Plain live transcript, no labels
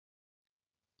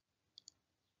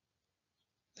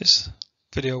This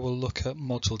video will look at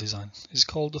module design. It's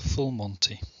called the full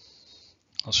Monty.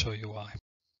 I'll show you why.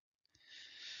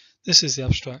 This is the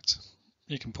abstract.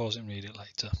 You can pause it and read it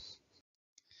later.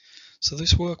 So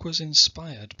this work was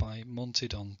inspired by Monty,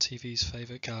 TV's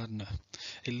favourite gardener.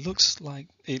 It looks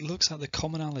at the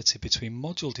commonality between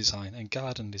module design and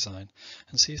garden design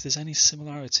and see if there's any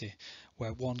similarity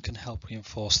where one can help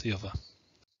reinforce the other.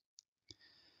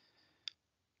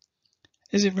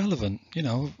 Is it relevant?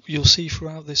 You'll see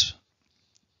throughout this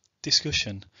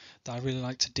discussion that I really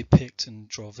like to depict and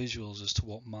draw visuals as to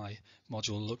what my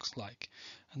module looks like,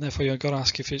 and therefore you've got to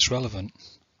ask if it's relevant.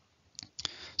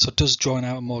 So does drawing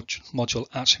out a module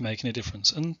actually make any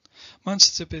difference? And my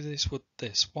answer to this would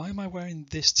this: why am I wearing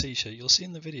this t-shirt? You'll see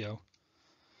in the video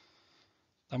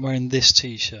I'm wearing this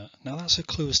t-shirt. Now that's a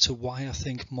clue as to why I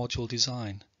think module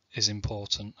design is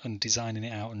important, and designing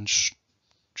it out and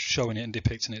showing it and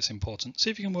depicting it's important. See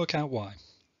if you can work out why.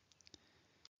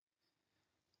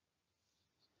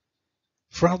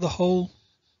 Throughout the whole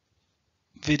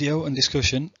video and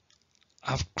discussion,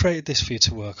 I've created this for you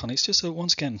to work on. It's just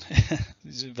once again,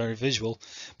 it's very visual,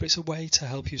 but it's a way to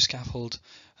help you scaffold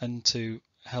and to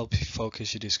help you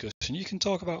focus your discussion. You can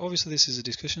talk about, obviously this is a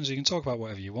discussion, so you can talk about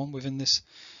whatever you want within this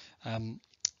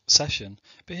session,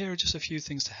 but here are just a few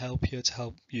things to help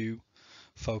you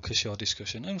focus your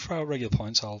discussion. And for our regular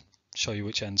points, I'll show you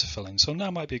which end to fill in. So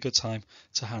now might be a good time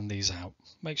to hand these out.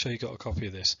 Make sure you've got a copy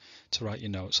of this to write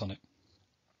your notes on it.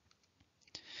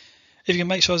 If you can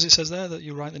make sure, as it says there, that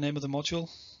you write the name of the module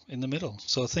in the middle.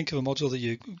 So think of a module that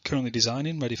you're currently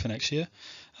designing, ready for next year,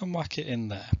 and whack it in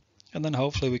there. And then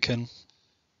hopefully we can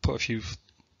put a few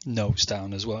notes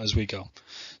down as well as we go.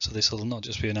 So this will not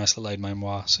just be a nice little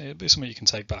aide-memoire, so it'll be something you can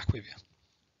take back with you.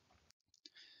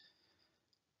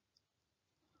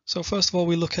 So first of all,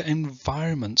 we look at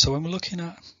environment. So when we're looking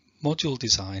at module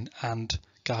design and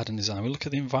garden design, we look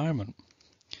at the environment.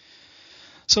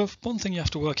 So one thing you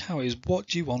have to work out is, what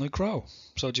do you want to grow?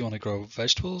 So do you want to grow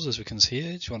vegetables, as we can see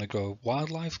here? Do you want to grow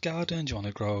wildlife garden? Do you want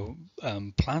to grow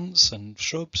plants and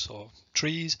shrubs or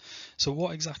trees? So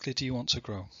what exactly do you want to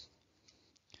grow?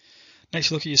 Next,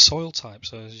 you look at your soil type.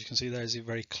 So as you can see there, is it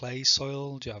very clay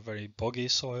soil? Do you have very boggy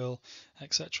soil,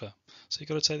 etc.? So you've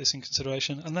got to take this in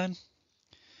consideration. And then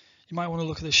you might want to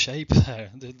look at the shape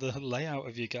there, the layout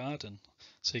of your garden.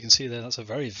 So you can see there, that's a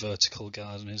very vertical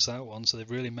garden, is that one. So they've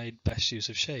really made best use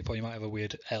of shape. Or you might have a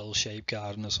weird L-shaped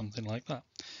garden or something like that.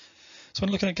 So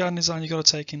when looking at garden design, you've got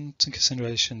to take into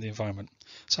consideration the environment.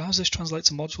 So how does this translate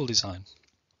to module design?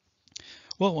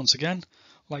 Well, once again,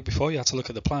 like before, you had to look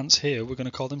at the plants. Here we're going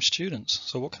to call them students.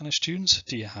 So what kind of students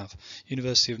do you have?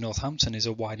 University of Northampton is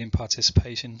a widening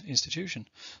participation institution.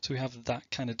 So we have that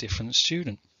kind of different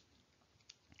student.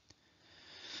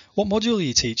 What module are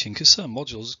you teaching? Because certain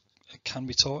modules can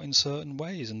be taught in certain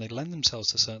ways and they lend themselves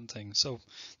to certain things. So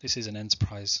this is an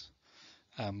enterprise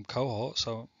cohort,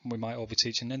 so we might all be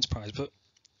teaching enterprise, but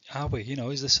are we?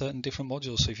 Is there certain different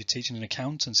modules? So if you're teaching an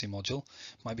accountancy module,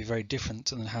 it might be very different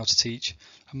than how to teach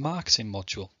a marketing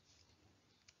module.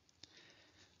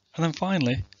 And then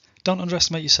finally, don't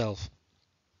underestimate yourself.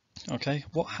 Okay,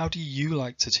 how do you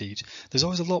like to teach? There's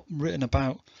always a lot written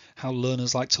about how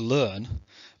learners like to learn,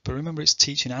 but remember, it's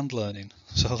teaching and learning.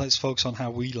 So let's focus on how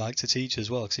we like to teach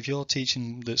as well, because if you're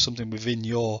teaching something within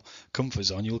your comfort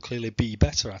zone, you'll clearly be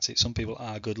better at it. Some people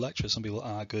are good lecturers, some people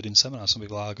are good in seminars, some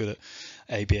people are good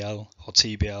at ABL or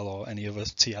TBL or any other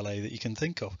TLA that you can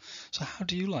think of. So how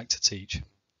do you like to teach?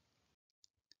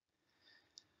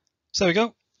 So there we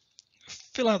go.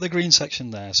 Fill out the green section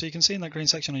there. So you can see in that green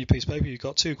section on your piece of paper, you've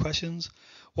got two questions: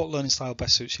 what learning style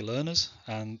best suits your learners,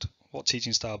 and what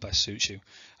teaching style best suits you.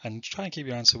 And try and keep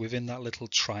your answer within that little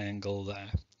triangle there.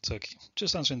 So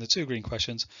just answering the two green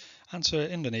questions, answer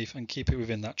it underneath and keep it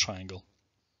within that triangle.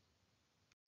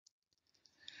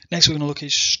 Next, we're going to look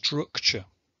at structure.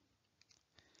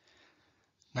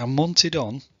 Now, Monty,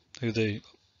 who the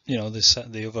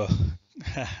other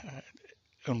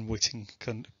unwitting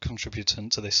contributor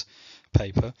to this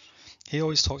paper, he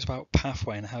always talks about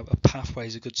pathway and how a pathway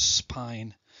is a good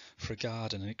spine for a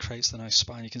garden, and it creates the nice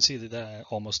spine. You can see that they're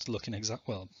almost looking exact.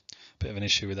 Well, a bit of an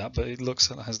issue with that, but it looks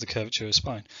like it has the curvature of a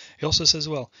spine. He also says,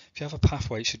 well, if you have a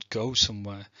pathway, it should go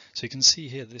somewhere. So you can see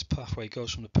here that this pathway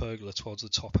goes from the pergola towards the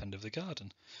top end of the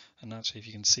garden, and actually, if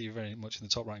you can see very much in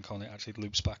the top right corner, it actually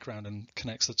loops back around and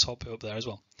connects the top bit up there as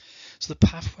well. So the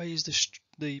pathway is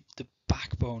the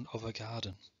backbone of a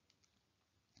garden.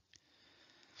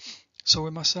 So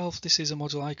with myself, this is a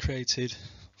module I created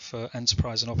for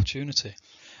enterprise and opportunity,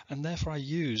 and therefore I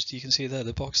used, you can see there,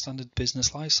 the bog standard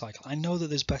business life cycle. I know that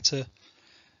there's better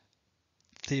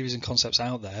theories and concepts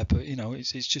out there, but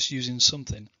it's just using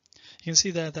something. You can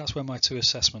see there, that's where my 2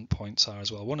 assessment points are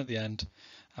as well, one at the end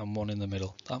and one in the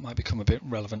middle. That might become a bit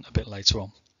relevant a bit later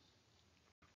on.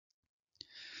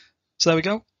 So there we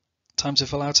go. Time to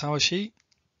fill out our sheet.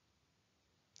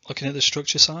 Looking at the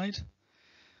structure side,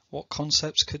 what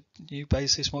concepts could you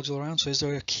base this module around? So is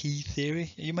there a key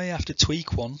theory? You may have to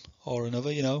tweak one or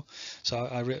another, you know. So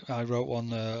I wrote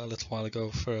one a little while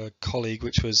ago for a colleague,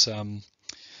 which was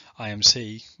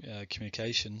IMC,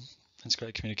 communication,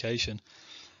 integrated communication.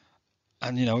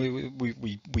 And you know,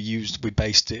 we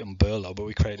based it on Berlo, but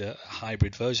we created a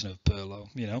hybrid version of Berlo,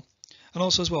 you know. And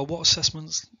also as well, what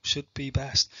assessments should be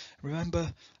best?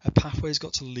 Remember, a pathway's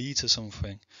got to lead to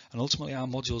something, and ultimately our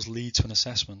modules lead to an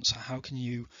assessment. So how can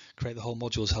you create the whole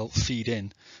module to help feed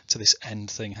in to this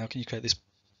end thing? How can you create this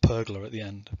pergola at the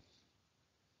end?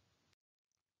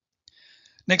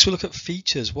 Next, we look at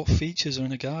features. What features are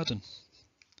in a garden?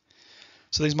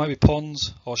 So these might be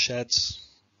ponds or sheds,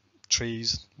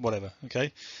 trees, whatever,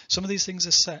 okay? Some of these things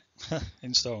are set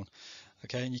in stone,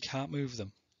 okay, and you can't move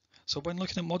them. So when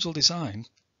looking at module design,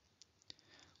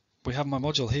 we have my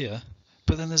module here,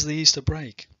 but then there's the Easter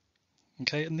break,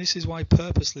 okay? And this is why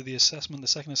purposely the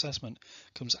second assessment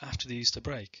comes after the Easter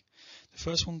break. The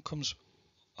first one comes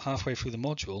halfway through the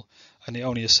module, and it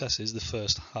only assesses the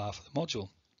first half of the module.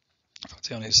 In fact,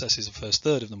 it only assesses the first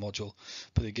third of the module,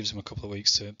 but it gives them a couple of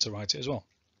weeks to write it as well.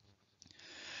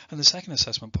 And the second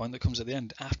assessment point that comes at the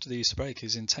end after the Easter break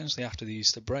is intentionally after the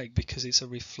Easter break because it's a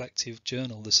reflective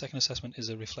journal. The second assessment is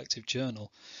a reflective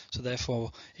journal, so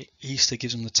therefore Easter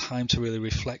gives them the time to really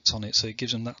reflect on it, so it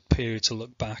gives them that period to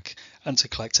look back and to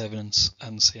collect evidence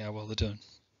and see how well they're doing.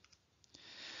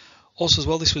 Also as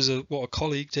well, this was what a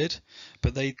colleague did,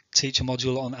 but they teach a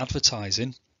module on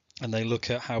advertising, and they look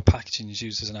at how packaging is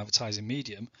used as an advertising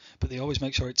medium, but they always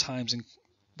make sure it times in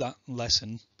that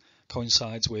lesson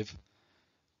coincides with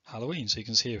Halloween. So you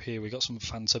can see here we got some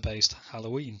Fanta based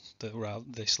Halloween that were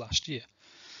out this last year.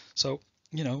 So,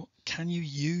 you know, can you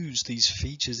use these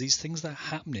features, these things that are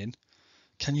happening,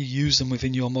 can you use them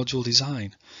within your module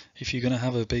design? If you're going to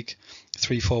have a big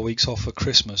 3-4 weeks off for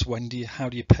Christmas, how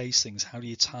do you pace things? How do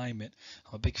you time it?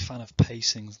 I'm a big fan of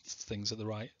pacing things at the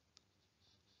right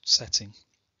setting.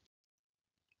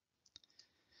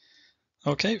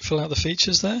 Okay, fill out the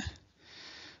features there.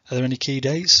 Are there any key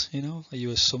dates? You know, are you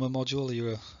a summer module? Are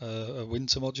you a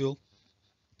winter module?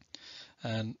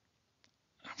 And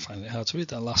I'm finding it hard to read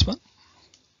that last one.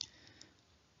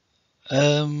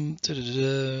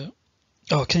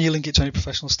 Oh, can you link it to any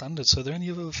professional standards? So are there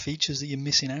any other features that you're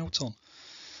missing out on?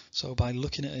 So by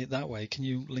looking at it that way, can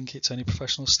you link it to any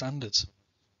professional standards?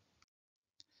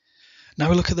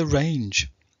 Now we look at the range.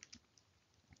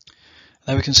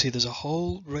 There we can see there's a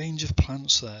whole range of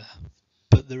plants there,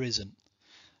 but there isn't.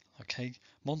 Okay,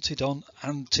 Monty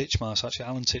and Titchmarsh, actually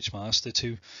Alan Titchmarsh, the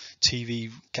two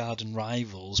TV garden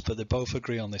rivals, but they both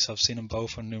agree on this. I've seen them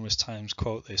both on numerous times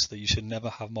quote this, that you should never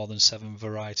have more than 7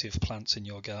 variety of plants in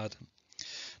your garden.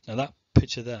 Now that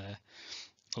picture there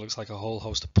looks like a whole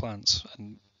host of plants,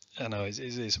 and I know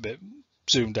it's a bit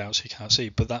zoomed out so you can't see,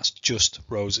 but that's just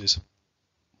roses.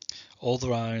 All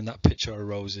there are in that picture are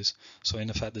roses. So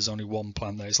in effect, there's only one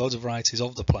plant there. There's loads of varieties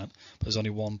of the plant, but there's only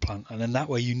one plant. And then that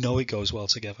way you know it goes well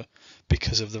together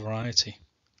because of the variety.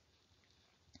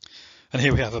 And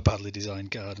here we have a badly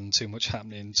designed garden, too much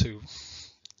happening,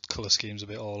 colour schemes a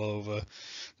bit all over,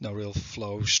 no real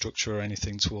flow, structure or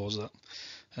anything towards that.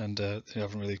 And they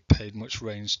haven't really paid much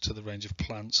range to the range of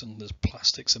plants, and there's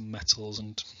plastics and metals,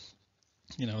 and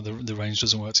you know the range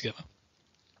doesn't work together.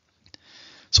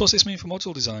 So what's this mean for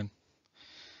module design?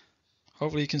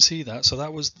 Hopefully you can see that. So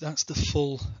that's the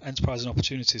full enterprise and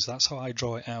opportunities. That's how I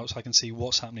draw it out, so I can see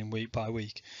what's happening week by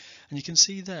week. And you can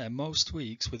see there, most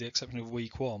weeks, with the exception of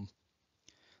week 1,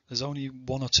 there's only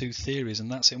 1 or 2 theories,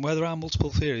 and that's it. And where there are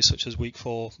multiple theories, such as week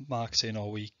 4 marketing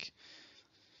or week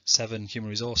 7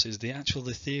 human resources, the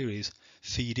theories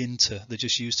feed into, they're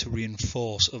just used to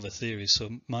reinforce other theories. So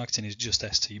marketing is just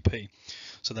STP.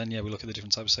 So then, yeah, we look at the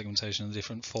different types of segmentation and the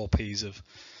different 4 Ps of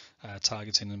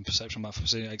targeting and perception map,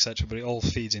 etc. But it all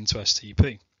feeds into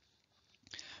STP.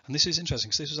 And this is interesting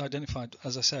because this was identified,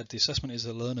 as I said, the assessment is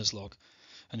a learner's log,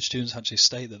 and students actually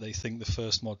state that they think the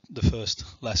first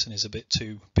lesson is a bit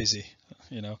too busy.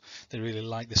 You know, they really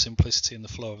like the simplicity and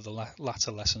the flow of the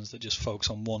latter lessons that just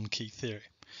focus on one key theory.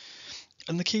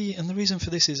 And the reason for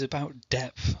this is about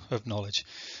depth of knowledge.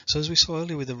 So as we saw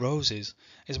earlier with the roses,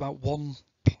 it's about one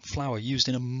flower used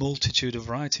in a multitude of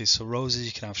varieties. So roses,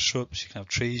 you can have shrubs, you can have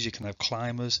trees, you can have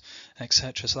climbers,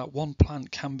 etc. So that one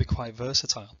plant can be quite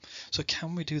versatile. So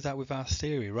can we do that with our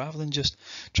theory rather than just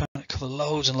trying to cover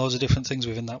loads and loads of different things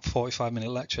within that 45-minute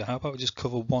lecture. How about we just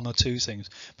cover one or two things,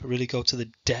 but really go to the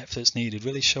depth that's needed,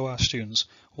 really show our students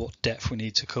what depth we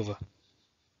need to cover.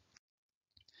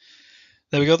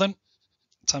 There we go then.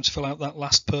 Time to fill out that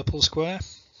last purple square.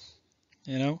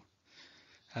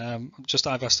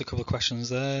 I've asked a couple of questions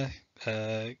there.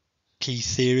 Key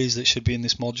theories that should be in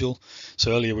this module.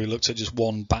 So earlier we looked at just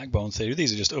one backbone theory.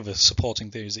 These are just other supporting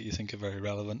theories that you think are very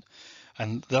relevant.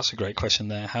 And that's a great question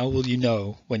there. How will you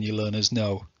know when your learners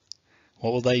know?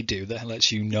 What will they do that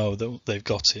lets you know that they've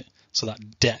got it? So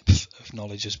that depth of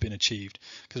knowledge has been achieved.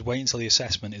 Because waiting until the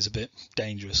assessment is a bit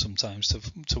dangerous sometimes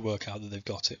to work out that they've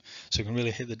got it. So you can really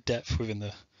hit the depth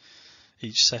within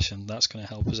each session. That's going to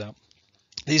help us out.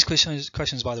 These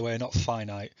questions, by the way, are not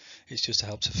finite. It's just to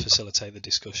help to facilitate the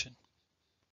discussion.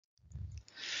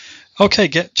 Okay,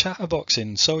 get Chatterbox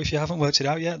in. So if you haven't worked it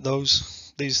out yet,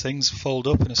 these things fold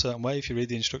up in a certain way. If you read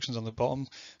the instructions on the bottom,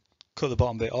 cut the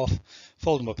bottom bit off,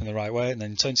 fold them up in the right way, and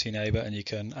then turn to your neighbour and you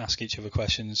can ask each other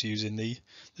questions using the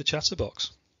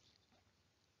Chatterbox.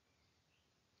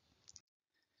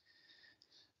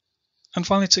 And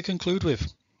finally, to conclude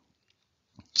with,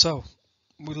 so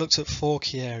we looked at 4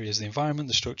 key areas: the environment,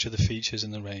 the structure, the features,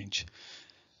 and the range.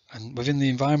 And within the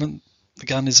environment, the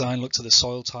garden design looked at the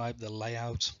soil type, the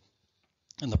layout,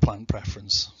 and the plant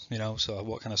preference. So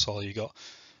what kind of soil you got,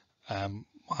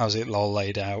 how's it all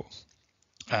laid out,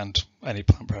 and any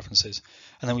plant preferences.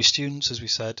 And then with students, as we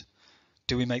said,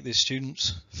 do we make the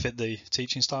students fit the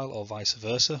teaching style or vice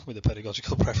versa with the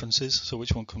pedagogical preferences? So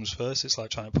which one comes first? It's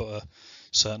like trying to put a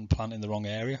certain plant in the wrong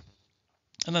area.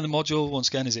 And then the module, once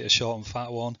again, is it a short and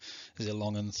fat one? Is it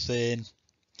long and thin?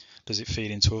 Does it feed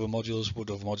into other modules?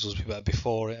 Would other modules be better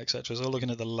before it, etc.? So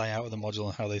looking at the layout of the module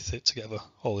and how they fit together,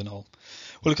 all in all.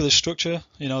 We'll look at the structure.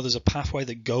 There's a pathway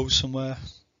that goes somewhere,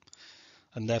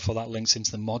 and therefore that links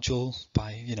into the module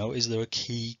by, is there a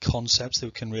key concept that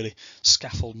we can really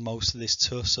scaffold most of this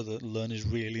to so that learners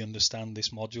really understand this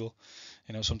module?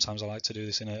 Sometimes I like to do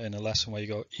this in a lesson where you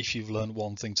go, if you've learned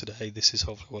one thing today, this is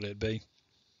hopefully what it'd be.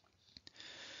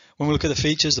 When we look at the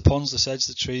features, the ponds, the sedge,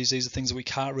 the trees, these are things that we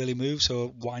can't really move,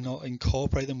 so why not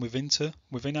incorporate them within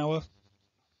our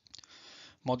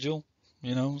module?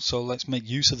 So let's make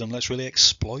use of them. Let's really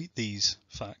exploit these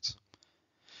facts.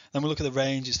 Then we look at the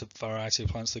range. It's the variety of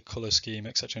plants, the colour scheme,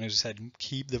 etc. And as we said,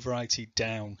 keep the variety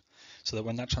down so that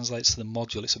when that translates to the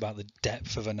module, it's about the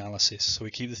depth of analysis. So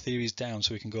we keep the theories down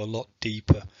so we can go a lot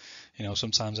deeper.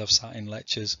 Sometimes I've sat in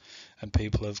lectures and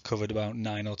people have covered about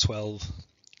 9 or 12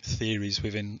 theories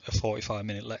within a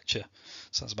 45-minute lecture.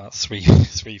 So that's about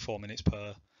 3-4 minutes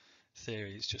per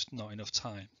theory. It's just not enough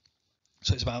time.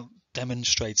 So it's about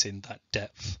demonstrating that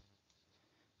depth.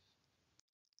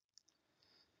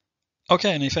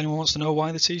 Okay, and if anyone wants to know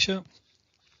why the t-shirt,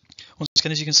 once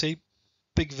again, as you can see,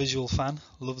 big visual fan.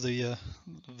 Love the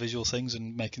visual things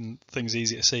and making things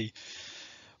easy to see.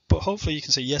 But hopefully you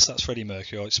can see, yes, that's Freddie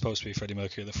Mercury, or it's supposed to be Freddie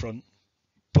Mercury at the front.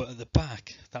 But at the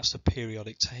back, that's the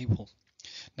periodic table.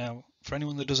 Now, for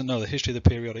anyone that doesn't know the history of the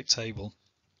periodic table,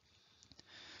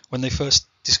 when they first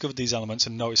discovered these elements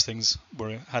and noticed things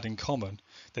had in common,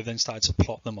 they then started to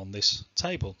plot them on this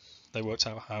table. They worked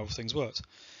out how things worked.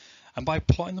 And by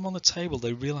plotting them on the table,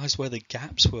 they realised where the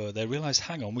gaps were. They realised,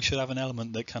 hang on, we should have an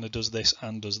element that kind of does this,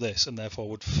 and therefore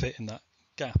would fit in that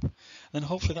gap. And then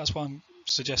hopefully that's what I'm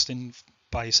suggesting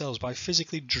by yourselves. By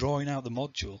physically drawing out the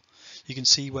module, you can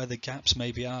see where the gaps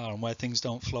maybe are and where things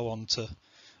don't flow on to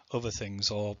other things,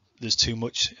 or there's too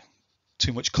much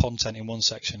content in one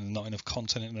section and not enough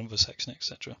content in another section,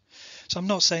 etc. So I'm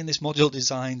not saying this module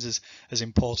design is as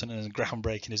important and as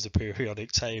groundbreaking as the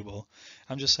periodic table.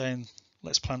 I'm just saying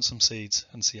let's plant some seeds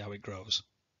and see how it grows.